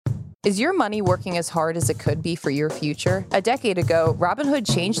Is your money working as hard as it could be for your future? A decade ago, Robinhood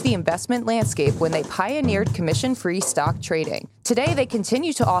changed the investment landscape when they pioneered commission-free stock trading. Today, they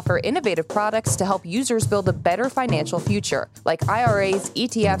continue to offer innovative products to help users build a better financial future, like IRAs,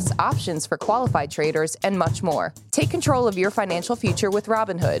 ETFs, options for qualified traders, and much more. Take control of your financial future with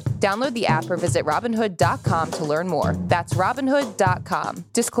Robinhood. Download the app or visit Robinhood.com to learn more. That's Robinhood.com.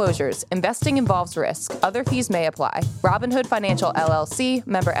 Disclosures. Investing involves risk. Other fees may apply. Robinhood Financial LLC,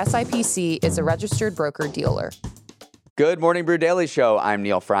 member SIPC, is a registered broker-dealer. Good Morning Brew Daily Show. I'm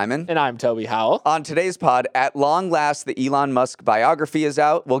Neil Fryman. And I'm Toby Howell. On today's pod, at long last, the Elon Musk biography is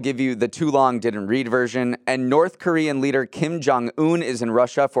out. We'll give you the too long didn't read version. And North Korean leader Kim Jong-un is in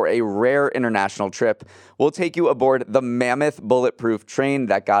Russia for a rare international trip. We'll take you aboard the mammoth bulletproof train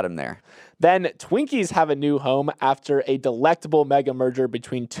that got him there. Then Twinkies have a new home after a delectable mega merger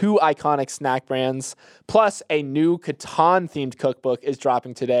between two iconic snack brands. Plus, a new Catan-themed cookbook is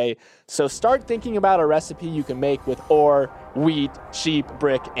dropping today. So start thinking about a recipe you can make with ore, wheat, sheep,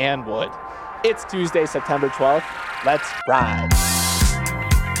 brick, and wood. It's Tuesday, September 12th. Let's ride.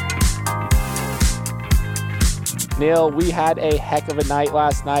 Neil, we had a heck of a night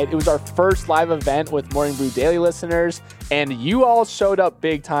last night. It was our first live event with Morning Brew Daily listeners, and you all showed up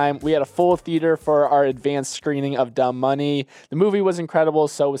big time. We had a full theater for our advanced screening of Dumb Money. The movie was incredible,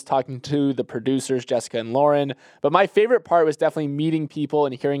 so was talking to the producers, Jessica and Lauren. But my favorite part was definitely meeting people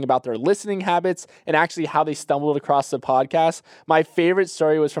and hearing about their listening habits and actually how they stumbled across the podcast. My favorite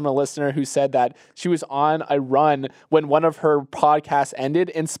story was from a listener who said that she was on a run when one of her podcasts ended,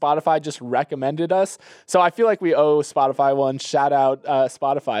 and Spotify just recommended us. So I feel like we owe Spotify one. Shout out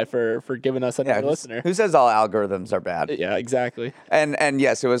Spotify for giving us another listener. Who says all algorithms are bad? Yeah, exactly. And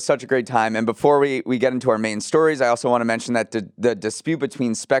yes, it was such a great time. And before we get into our main stories, I also want to mention that the dispute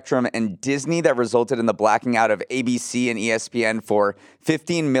between Spectrum and Disney that resulted in the blacking out of ABC and ESPN for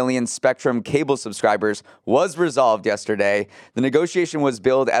 15 million Spectrum cable subscribers was resolved yesterday. The negotiation was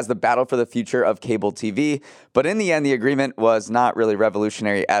billed as the battle for the future of cable TV, but in the end, the agreement was not really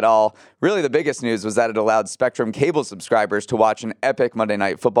revolutionary at all. Really, the biggest news was that it allowed Spectrum cable subscribers to watch an epic Monday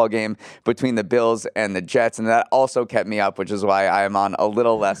Night Football game between the Bills and the Jets, and that also kept me up, which is why I am on a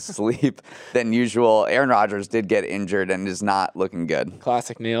little less sleep than usual. Aaron Rodgers did get injured and is not looking good.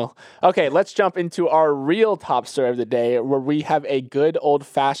 Classic Neil. Okay, let's jump into our real top story of the day, where we have a good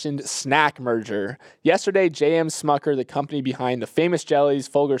old-fashioned snack merger. Yesterday, J.M. Smucker, the company behind the famous jellies,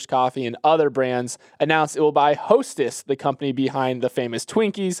 Folgers Coffee, and other brands, announced it will buy Hostess, the company behind the famous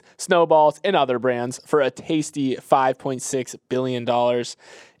Twinkies, Snowballs, and other brands, for a tasty $5.6 billion.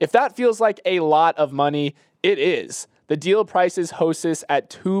 If that feels like a lot of money, it is. The deal prices Hostess at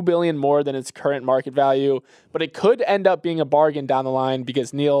 $2 billion more than its current market value, but it could end up being a bargain down the line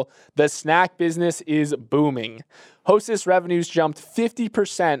because, Neil, the snack business is booming. Hostess revenues jumped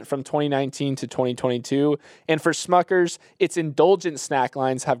 50% from 2019 to 2022, and for Smucker's, its indulgent snack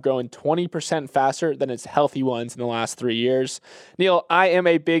lines have grown 20% faster than its healthy ones in the last 3 years. Neil, I am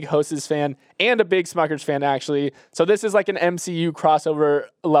a big Hostess fan and a big Smucker's fan, actually, so this is like an MCU crossover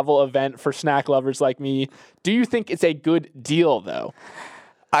level event for snack lovers like me. Do you think it's a good deal, though?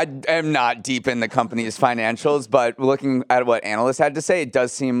 I am not deep in the company's financials, but looking at what analysts had to say, it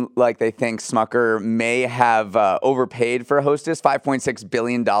does seem like they think Smucker may have overpaid for Hostess, $5.6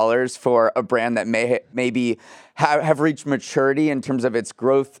 billion for a brand that maybe have reached maturity in terms of its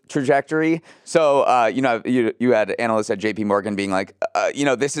growth trajectory. So, you had analysts at JP Morgan being like,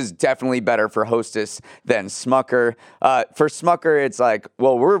 this is definitely better for Hostess than Smucker. For Smucker, it's like,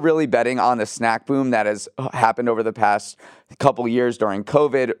 well, we're really betting on the snack boom that has happened over the past couple years during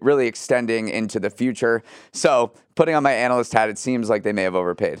COVID, really extending into the future. So putting on my analyst hat, it seems like they may have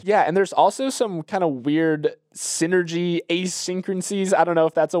overpaid. Yeah, and there's also some kind of weird synergy, asynchroncies. I don't know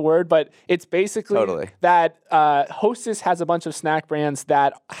if that's a word, but it's basically that Hostess has a bunch of snack brands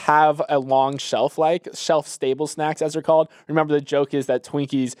that have a long shelf-stable snacks, as they're called. Remember, the joke is that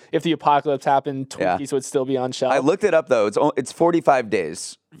Twinkies, if the apocalypse happened, Twinkies would still be on shelf. I looked it up, though. It's 45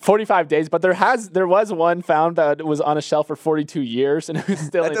 days. 45 days, but there was one found that was on a shelf for 42 years, and it was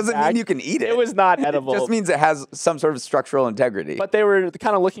still That doesn't mean you can eat it. It was not edible. It just means it has some sort of structural integrity. But they were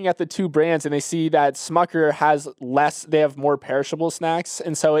kind of looking at the two brands, and they see that Smucker has they have more perishable snacks,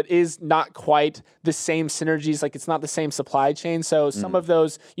 and so it is not quite the same synergies, like it's not the same supply chain. So some of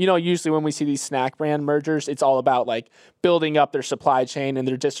those, usually when we see these snack brand mergers, it's all about like building up their supply chain and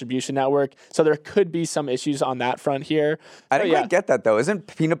their distribution network. So there could be some issues on that front here. I didn't quite get that, though. Isn't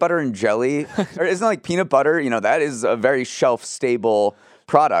peanut butter and jelly, or isn't like peanut butter, that is a very shelf-stable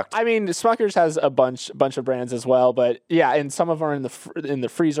product. I mean, Smucker's has a bunch of brands as well, but yeah, and some of them are in the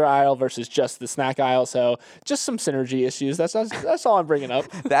freezer aisle versus just the snack aisle. So just some synergy issues. That's all I'm bringing up.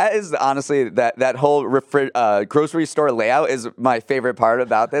 That is honestly that whole grocery store layout is my favorite part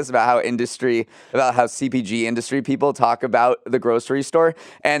about this, about how CPG industry people talk about the grocery store,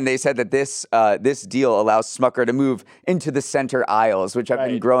 and they said that this deal allows Smucker to move into the center aisles, which have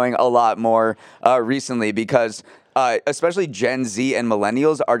been growing a lot more recently because. Especially Gen Z and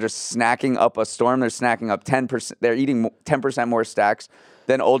millennials are just snacking up a storm. They're snacking up 10%. They're eating 10% more snacks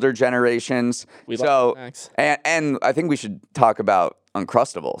than older generations. We love snacks. And I think we should talk about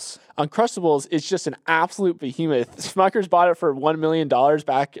Uncrustables. Uncrustables is just an absolute behemoth. Smucker's bought it for $1 million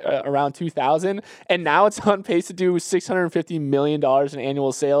back around 2000, and now it's on pace to do $650 million in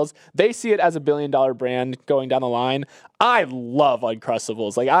annual sales. They see it as $1 billion brand going down the line. I love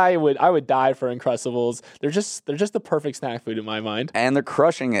Uncrustables. Like I would die for Uncrustables. They're just the perfect snack food in my mind. And they're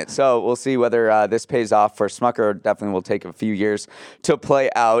crushing it. So we'll see whether this pays off for Smucker. Definitely will take a few years to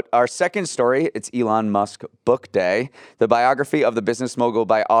play out. Our second story, it's Elon Musk Book Day. The biography of the business mogul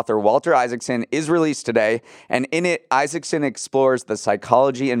by author Walter Isaacson is released today. And in it, Isaacson explores the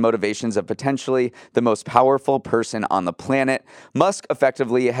psychology and motivations of potentially the most powerful person on the planet. Musk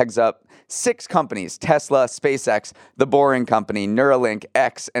effectively heads up 6 companies, Tesla, SpaceX, The Boring Company, Neuralink,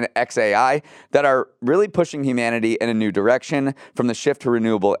 X, and XAI, that are really pushing humanity in a new direction, from the shift to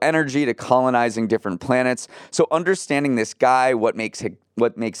renewable energy to colonizing different planets. So understanding this guy, what makes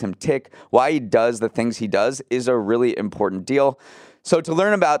him tick, why he does the things he does, is a really important deal. So to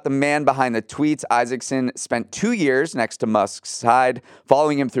learn about the man behind the tweets, Isaacson spent 2 years next to Musk's side,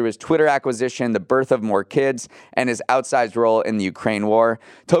 following him through his Twitter acquisition, the birth of more kids, and his outsized role in the Ukraine war.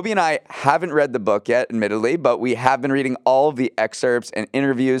 Toby and I haven't read the book yet, admittedly, but we have been reading all of the excerpts and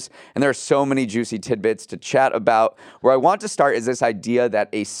interviews, and there are so many juicy tidbits to chat about. Where I want to start is this idea that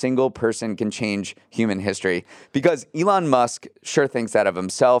a single person can change human history, because Elon Musk sure thinks that of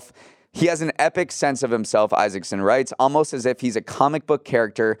himself. He has an epic sense of himself, Isaacson writes, almost as if he's a comic book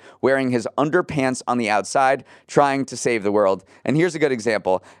character wearing his underpants on the outside, trying to save the world. And here's a good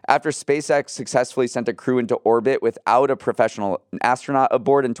example. After SpaceX successfully sent a crew into orbit without a professional astronaut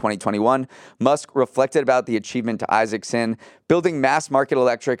aboard in 2021, Musk reflected about the achievement to Isaacson. Building mass-market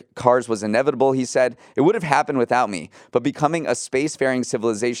electric cars was inevitable, he said. It would have happened without me, but becoming a spacefaring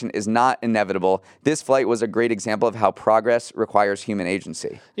civilization is not inevitable. This flight was a great example of how progress requires human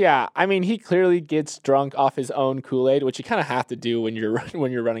agency. Yeah, I mean, he clearly gets drunk off his own Kool-Aid, which you kind of have to do when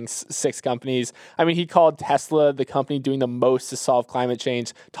you're running 6 companies. I mean, he called Tesla the company doing the most to solve climate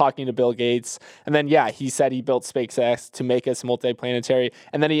change, talking to Bill Gates. And then, yeah, he said he built SpaceX to make us multiplanetary.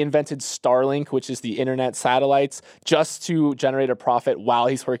 And then he invented Starlink, which is the internet satellites, just to generate a profit while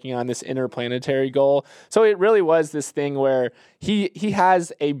he's working on this interplanetary goal. So it really was this thing where he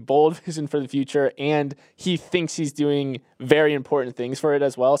has a bold vision for the future, and he thinks he's doing very important things for it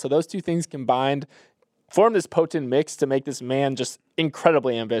as well. So those two things combined form this potent mix to make this man just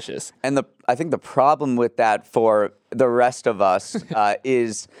incredibly ambitious. And I think the problem with that for the rest of us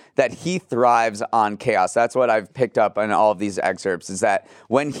is that he thrives on chaos. That's what I've picked up in all of these excerpts, is that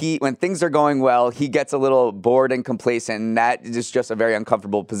when things are going well, he gets a little bored and complacent, and that is just a very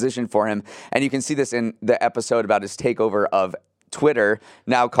uncomfortable position for him. And you can see this in the episode about his takeover of Twitter,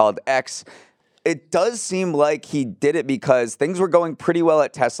 now called X. It does seem like he did it because things were going pretty well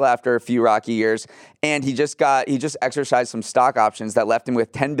at Tesla after a few rocky years, and he just exercised some stock options that left him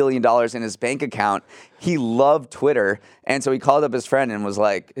with $10 billion in his bank account. He loved Twitter, and so he called up his friend and was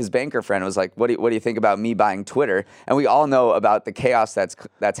like, his banker friend was like, what do you think about me buying Twitter? And we all know about the chaos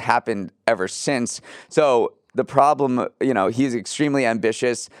that's happened ever since. So the problem, he's extremely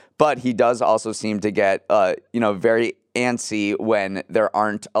ambitious, but he does also seem to get, very antsy when there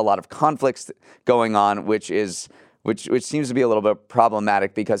aren't a lot of conflicts going on, which seems to be a little bit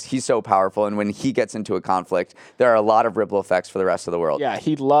problematic because he's so powerful, and when he gets into a conflict, there are a lot of ripple effects for the rest of the world. Yeah,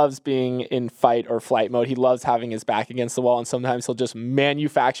 he loves being in fight or flight mode. He loves having his back against the wall, and sometimes he'll just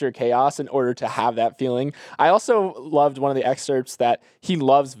manufacture chaos in order to have that feeling. I also loved one of the excerpts that he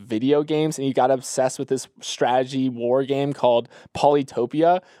loves video games, and he got obsessed with this strategy war game called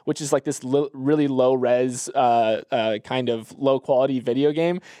Polytopia, which is like this really low-res kind of low-quality video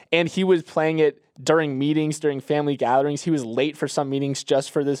game, and he was playing it during meetings, during family gatherings. He was late for some meetings just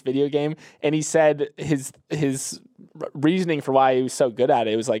for this video game, and he said his reasoning for why he was so good at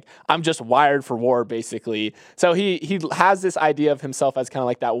it was like, I'm just wired for war, basically. So he has this idea of himself as kind of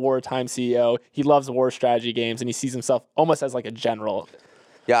like that wartime CEO. He loves war strategy games, and he sees himself almost as like a general.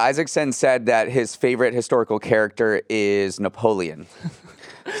 Yeah, Isaacson said that his favorite historical character is Napoleon.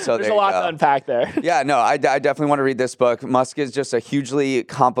 So there's a lot to unpack there. Yeah, no, I definitely want to read this book. Musk is just a hugely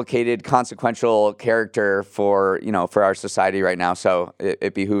complicated, consequential character for our society right now. So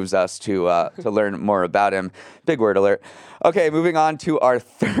it behooves us to learn more about him. Big word alert. Okay, moving on to our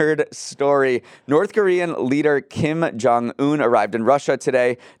third story. North Korean leader Kim Jong-un arrived in Russia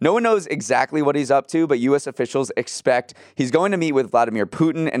today. No one knows exactly what he's up to, but U.S. officials expect he's going to meet with Vladimir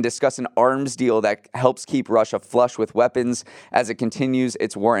Putin and discuss an arms deal that helps keep Russia flush with weapons as it continues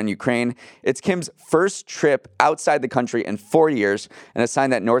its war in Ukraine. It's Kim's first trip outside the country in 4 years, and a sign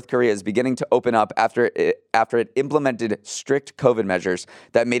that North Korea is beginning to open up after it implemented strict COVID measures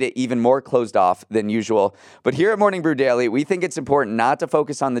that made it even more closed off than usual. But here at Morning Brew Daily, we think it's important not to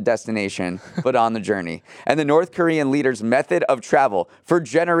focus on the destination, but on the journey. And the North Korean leader's method of travel for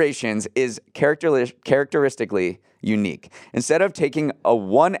generations is characteristically unique. Instead of taking a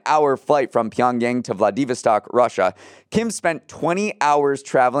 1-hour flight from Pyongyang to Vladivostok, Russia, Kim spent 20 hours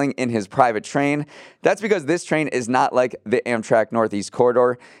traveling in his private train. That's because this train is not like the Amtrak Northeast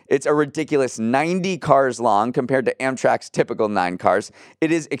Corridor. It's a ridiculous 90 cars long compared to Amtrak's typical 9 cars.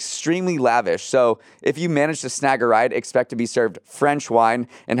 It is extremely lavish, so if you manage to snag a ride, expect to be served French wine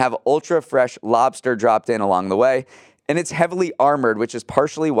and have ultra-fresh lobster dropped in along the way. And it's heavily armored, which is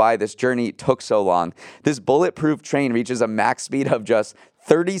partially why this journey took so long. This bulletproof train reaches a max speed of just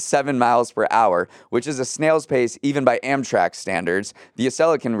 37 miles per hour, which is a snail's pace even by Amtrak standards. The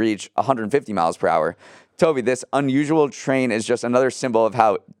Acela can reach 150 miles per hour. Toby, this unusual train is just another symbol of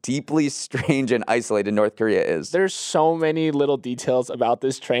how deeply strange and isolated North Korea is. There's so many little details about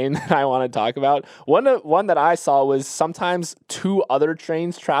this train that I want to talk about. One that I saw was sometimes 2 other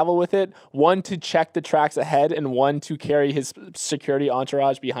trains travel with it, one to check the tracks ahead and one to carry his security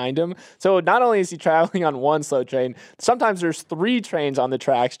entourage behind him. So not only is he traveling on one slow train, sometimes there's 3 trains on the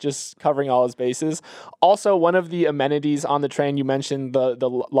tracks just covering all his bases. Also, one of the amenities on the train, you mentioned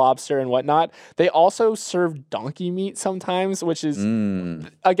the lobster and whatnot, they also serve donkey meat sometimes, which is,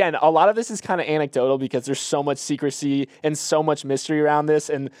 again, a lot of this is kind of anecdotal because there's so much secrecy and so much mystery around this.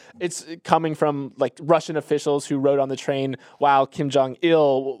 And it's coming from like Russian officials who rode on the train while Kim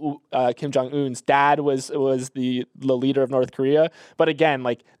Jong-un's dad was the leader of North Korea. But again,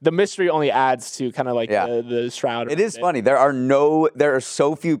 like the mystery only adds to kind of like the shroud. It is funny. There are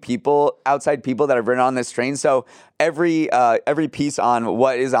so few outside people that have ridden on this train. So every piece on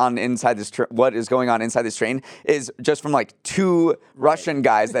what is going on inside this train is just from like 2 Russian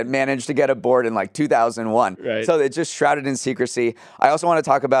guys that managed to get aboard in like 2001. Right. So it's just shrouded in secrecy. I also want to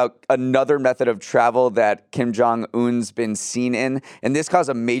talk about another method of travel that Kim Jong-un's been seen in, and this caused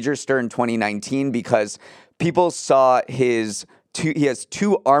a major stir in 2019 because people saw he has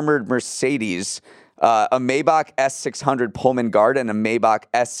 2 armored Mercedes, a Maybach S600 Pullman Guard and a Maybach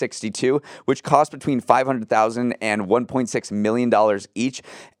S62, which cost between $500,000 and $1.6 million each.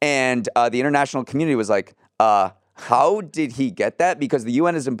 And the international community was like, how did he get that? Because the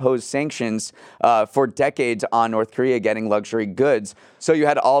UN has imposed sanctions for decades on North Korea getting luxury goods. So you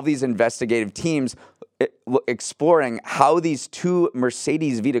had all these investigative teams exploring how these 2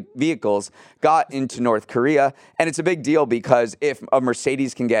 Mercedes vehicles got into North Korea. And it's a big deal because if a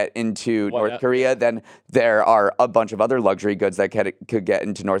Mercedes can get into North Korea, then there are a bunch of other luxury goods that could get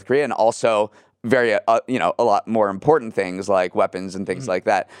into North Korea, and also very, a lot more important things like weapons and things like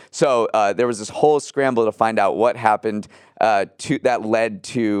that. So there was this whole scramble to find out what happened that led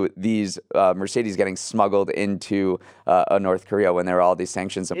to these Mercedes getting smuggled into North Korea when there were all these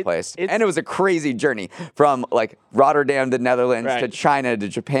sanctions in place. And it was a crazy journey from like Rotterdam, the Netherlands, to China, to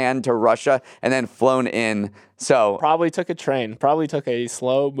Japan, to Russia, and then flown in. So probably took a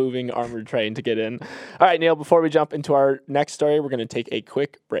slow-moving armored train to get in. All right, Neil, before we jump into our next story, we're going to take a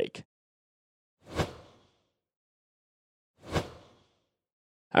quick break.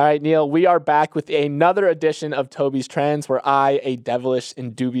 All right, Neil, we are back with another edition of Toby's Trends, where I, a devilish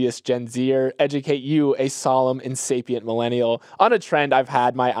and dubious Gen Zer, educate you, a solemn and sapient millennial, on a trend I've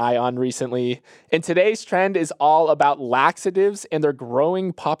had my eye on recently. And today's trend is all about laxatives and their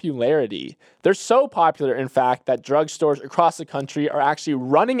growing popularity. They're so popular, in fact, that drugstores across the country are actually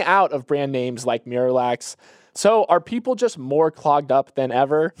running out of brand names like Miralax. So are people just more clogged up than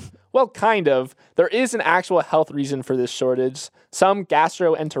ever? Well, kind of. There is an actual health reason for this shortage. Some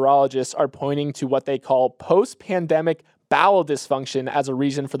gastroenterologists are pointing to what they call post-pandemic bowel dysfunction as a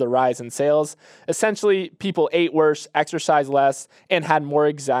reason for the rise in sales. Essentially, people ate worse, exercised less, and had more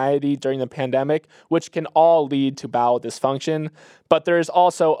anxiety during the pandemic, which can all lead to bowel dysfunction. But there is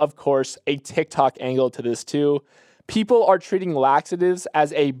also, of course, a TikTok angle to this too. People are treating laxatives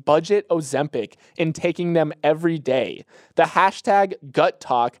as a budget Ozempic and taking them every day. The hashtag Gut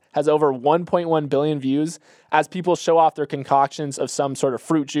Talk has over 1.1 billion views as people show off their concoctions of some sort of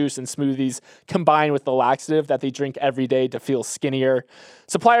fruit juice and smoothies combined with the laxative that they drink every day to feel skinnier.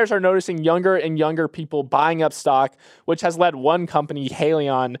 Suppliers are noticing younger and younger people buying up stock, which has led one company,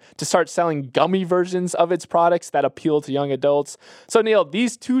 Haleon, to start selling gummy versions of its products that appeal to young adults. So, Neil,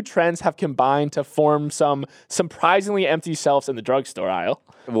 these two trends have combined to form some surprisingly empty shelves in the drugstore aisle.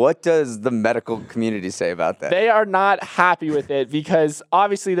 What does the medical community say about that? They are not happy with it because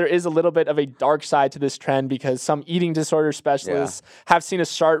obviously there is a little bit of a dark side to this trend because some eating disorder specialists have seen a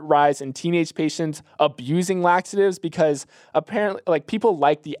sharp rise in teenage patients abusing laxatives because apparently like people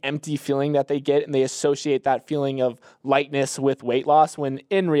like the empty feeling that they get and they associate that feeling of lightness with weight loss when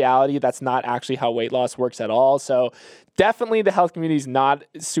in reality that's not actually how weight loss works at all. So definitely the health community is not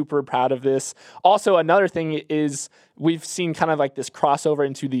super proud of this. Also, another thing is we've seen kind of like this crossover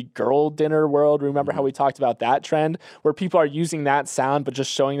into the girl dinner world. Remember how we talked about that trend where people are using that sound but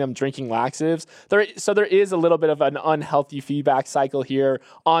just showing them drinking laxatives? So there is a little bit of an unhealthy feedback cycle here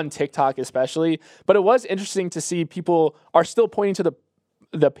on TikTok especially. But it was interesting to see people are still pointing to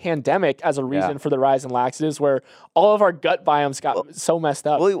the pandemic as a reason for the rise in laxatives where all of our gut biomes got so messed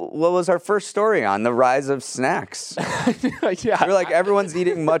up. Well, what was our first story on? The rise of snacks. You're like, everyone's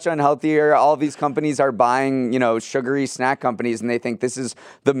eating much unhealthier. All of these companies are buying, sugary snack companies, and they think this is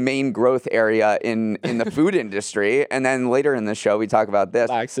the main growth area in the food industry. And then later in the show, we talk about this.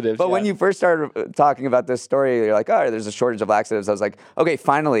 Laxatives, But when you first started talking about this story, you're like, oh, there's a shortage of laxatives. I was like, okay,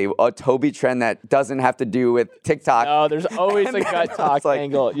 finally, a Toby trend that doesn't have to do with TikTok. No, there's always a gut talk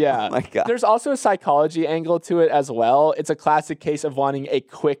angle. Yeah. Oh my God. There's also a psychology angle to it as well. It's a classic case of wanting a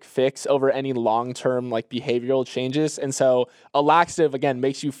quick fix over any long-term behavioral changes. And so a laxative, again,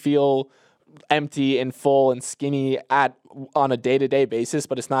 makes you feel empty and full and skinny on a day-to-day basis,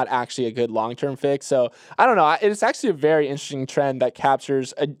 but it's not actually a good long-term fix. So I don't know. It's actually a very interesting trend that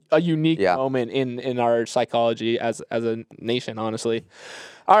captures a unique moment in our psychology as a nation, honestly.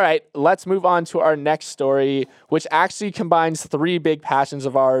 All right, let's move on to our next story, which actually combines three big passions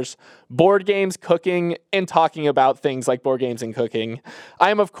of ours: board games, cooking, and talking about things like board games and cooking. I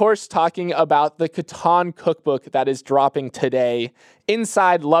am, of course, talking about the Catan cookbook that is dropping today.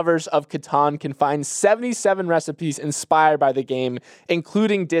 Inside, lovers of Catan can find 77 recipes inspired by the game,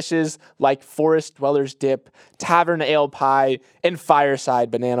 including dishes like Forest Dweller's Dip, Tavern Ale Pie, and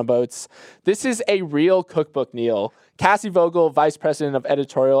Fireside Banana Boats. This is a real cookbook, Neil. Cassie Vogel, vice president of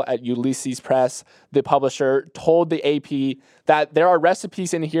editorial at Ulysses Press, the publisher, told the AP that there are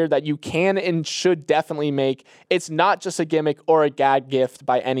recipes in here that you can and should definitely make. It's not just a gimmick or a gag gift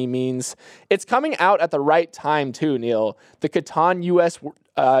by any means. It's coming out at the right time too, Neil. The Catan U.S.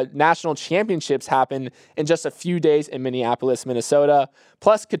 National Championships happen in just a few days in Minneapolis, Minnesota.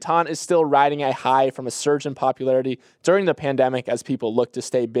 Plus, Catan is still riding a high from a surge in popularity during the pandemic as people look to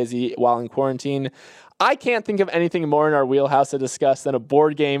stay busy while in quarantine. I can't think of anything more in our wheelhouse to discuss than a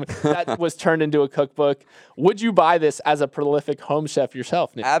board game that was turned into a cookbook. Would you buy this as a prolific home chef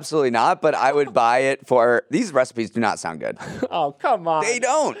yourself, Nick? Absolutely not, but I would buy it for... These recipes do not sound good. Oh, come on. They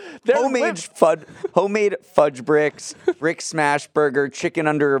don't. Homemade fudge bricks, brick smash burger, chicken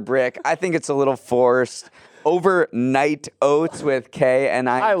under a brick. I think it's a little forced. Overnight oats with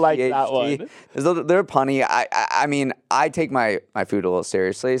K-N-I-G-H-T. I like that one. They're punny. I mean, I take my food a little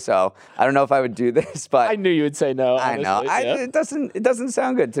seriously, so I don't know if I would do this, but I knew you would say no. I know. Yeah. It doesn't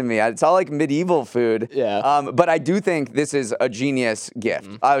sound good to me. It's all like medieval food. Yeah. But I do think this is a genius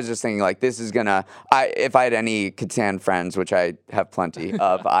gift. I was just thinking this is gonna. If I had any Catan friends, which I have plenty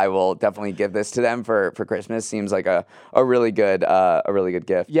of, I will definitely give this to them for Christmas. Seems like a really good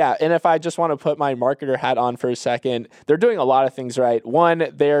gift. Yeah, and if I just want to put my marketer hat on for a second, they're doing a lot of things right. One,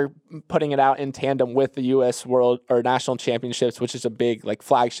 they're putting it out in tandem with the U.S. World or National Championships, which is a big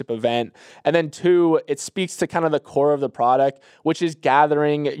flagship event. And then two, it speaks to kind of the core of the product, which is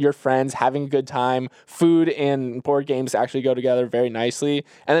gathering your friends, having a good time. Food and board games actually go together very nicely.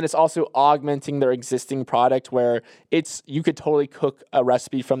 And then it's also augmenting their existing product where you could totally cook a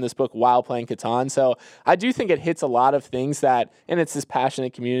recipe from this book while playing Catan. So I do think it hits a lot of things and it's this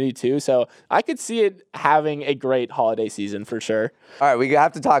passionate community too. So I could see it having a great holiday season for sure. All right, we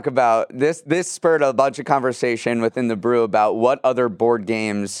have to talk about this. This spurred a bunch of conversation within the brew about what other board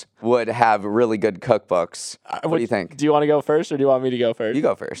games would have really good cookbooks. What do you think? Do you want to go first or do you want me to go first? You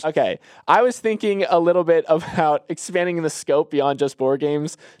go first. Okay. I was thinking a little bit about expanding the scope beyond just board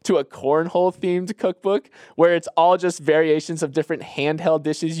games to a cornhole themed cookbook where it's all just variations of different handheld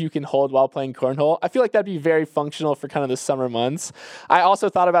dishes you can hold while playing cornhole. I feel like that'd be very functional for kind of the summer months. I also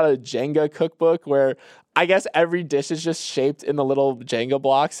thought about a Jenga cookbook where I guess every dish is just shaped in the little Jenga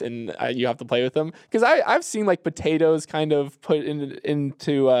blocks, and you have to play with them. Because I've seen like potatoes kind of put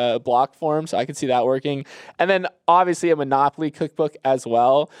into block form, so I could see that working. And then obviously a Monopoly cookbook as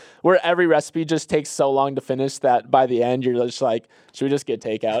well, where every recipe just takes so long to finish that by the end you're just like, should we just get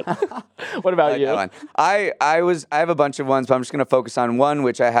takeout? What about you? I have a bunch of ones, but I'm just going to focus on one,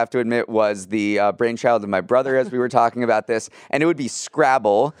 which I have to admit was the brainchild of my brother as we were talking about this, and it would be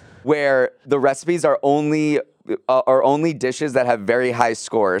Scrabble, where the recipes are only dishes that have very high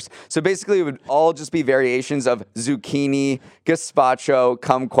scores. So basically, it would all just be variations of zucchini, gazpacho,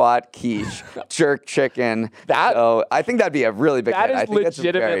 kumquat, quiche, jerk chicken. So I think that'd be a really big hit. That is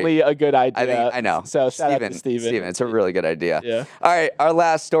legitimately a good idea. I know. So shout out to Steven. It's a really good idea. Yeah. All right, our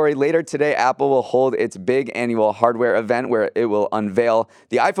last story. Later today, Apple will hold its big annual hardware event where it will unveil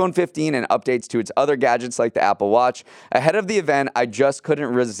the iPhone 15 and updates to its other gadgets like the Apple Watch. Ahead of the event, I just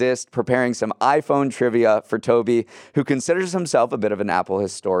couldn't resist preparing some iPhone trivia for Toby, who considers himself a bit of an Apple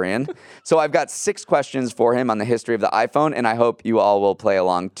historian. So I've got 6 questions for him on the history of the iPhone, and I hope you all will play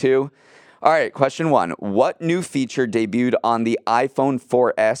along too. All right, question 1. What new feature debuted on the iPhone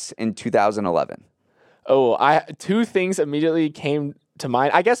 4S in 2011? Oh, 2 things immediately came to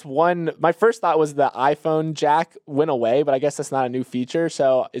mind. I guess one, my first thought was the iPhone jack went away, but I guess that's not a new feature,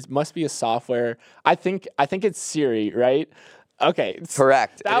 so it must be a software. I think it's Siri, right? Okay.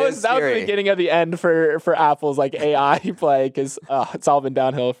 Correct. That was the beginning of the end for Apple's like AI play, because it's all been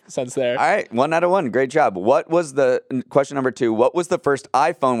downhill since there. All right, 1 out of 1. Great job. Question number 2, what was the first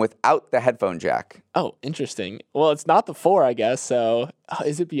iPhone without the headphone jack? Oh, interesting. Well, it's not the 4, I guess. So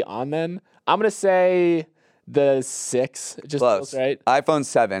is it beyond then? I'm going to say the 6. Just close, right? iPhone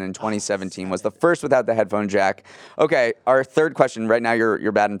 7 in 2017 was the first without the headphone jack. Okay, our third question. Right now,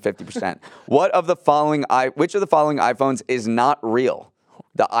 you're batting 50%. Which of the following iPhones is not real?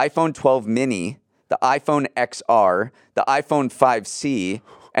 The iPhone 12 mini, the iPhone XR, the iPhone 5C,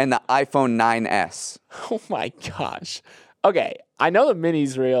 and the iPhone 9S. Oh my gosh. Okay, I know the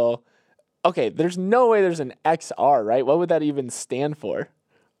mini's real. Okay, there's no way there's an XR, right? What would that even stand for?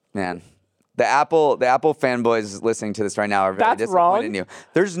 Man. The Apple fanboys listening to this right now are very disappointed in you.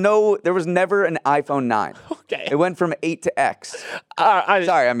 There was never an iPhone 9. Okay. It went from 8 to X.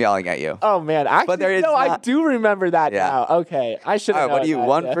 Sorry, I'm yelling at you. Oh man, actually, but there is I do remember that now. Okay, I should have known. What are you,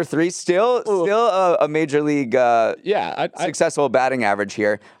 1 for 3? Still a major league successful batting average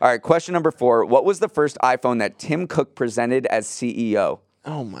here. All right, question number 4. What was the first iPhone that Tim Cook presented as CEO?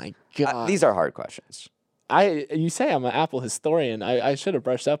 Oh my God. These are hard questions. You say I'm an Apple historian. I should have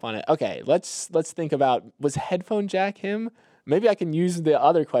brushed up on it. Okay, let's think about, was headphone jack him? Maybe I can use the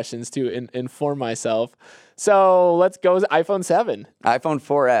other questions to inform myself. So let's go with iPhone 7. iPhone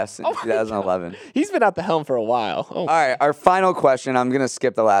 4S in 2011. He's been at the helm for a while. All right, our final question. I'm going to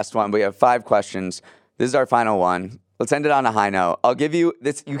skip the last one. We have 5 questions. This is our final one. Let's end it on a high note. I'll give you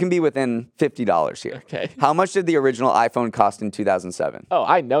this. You can be within $50 here. Okay. How much did the original iPhone cost in 2007? Oh,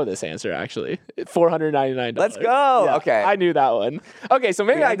 I know this answer, actually. $499. Let's go. Yeah, okay. I knew that one. Okay, so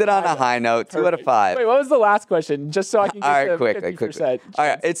maybe I ended on a high note. 2 out of 5. Wait, what was the last question? Just so I can get All right, the quickly. 50%. All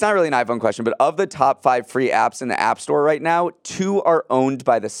right, it's not really an iPhone question, but of the top 5 free apps in the App Store right now, 2 are owned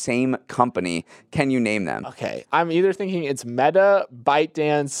by the same company. Can you name them? Okay, I'm either thinking it's Meta,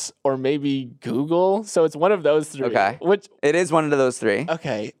 ByteDance, or maybe Google. So it's one of those 3. Okay. Which it is one of those 3.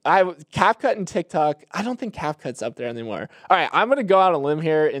 Okay, CapCut and TikTok. I don't think CapCut's up there anymore. All right, I'm gonna go out on a limb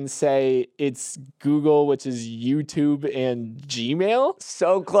here and say it's Google, which is YouTube and Gmail.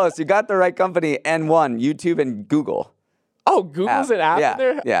 So close. You got the right company and one. YouTube and Google. Oh, Google's an app in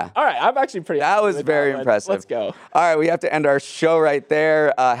there? Yeah. All right, I'm actually pretty happy That was with very that impressive. Let's go. All right, we have to end our show right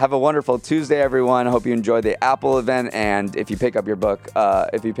there. Have a wonderful Tuesday, everyone. Hope you enjoyed the Apple event. And if you pick up your book,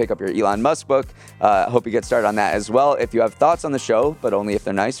 if you pick up your Elon Musk book, hope you get started on that as well. If you have thoughts on the show, but only if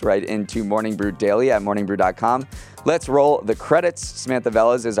they're nice, write into Morning Brew Daily at morningbrew.com. Let's roll the credits. Samantha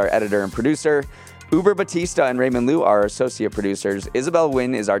Velez is our editor and producer. Uber Batista and Raymond Liu are our associate producers. Isabel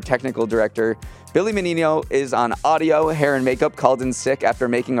Wynn is our technical director. Billy Menino is on audio, hair, and makeup, called in sick after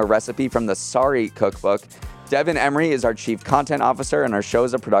making a recipe from the Sorry cookbook. Devin Emery is our chief content officer, and our show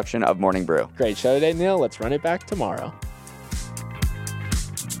is a production of Morning Brew. Great show today, Neil. Let's run it back tomorrow.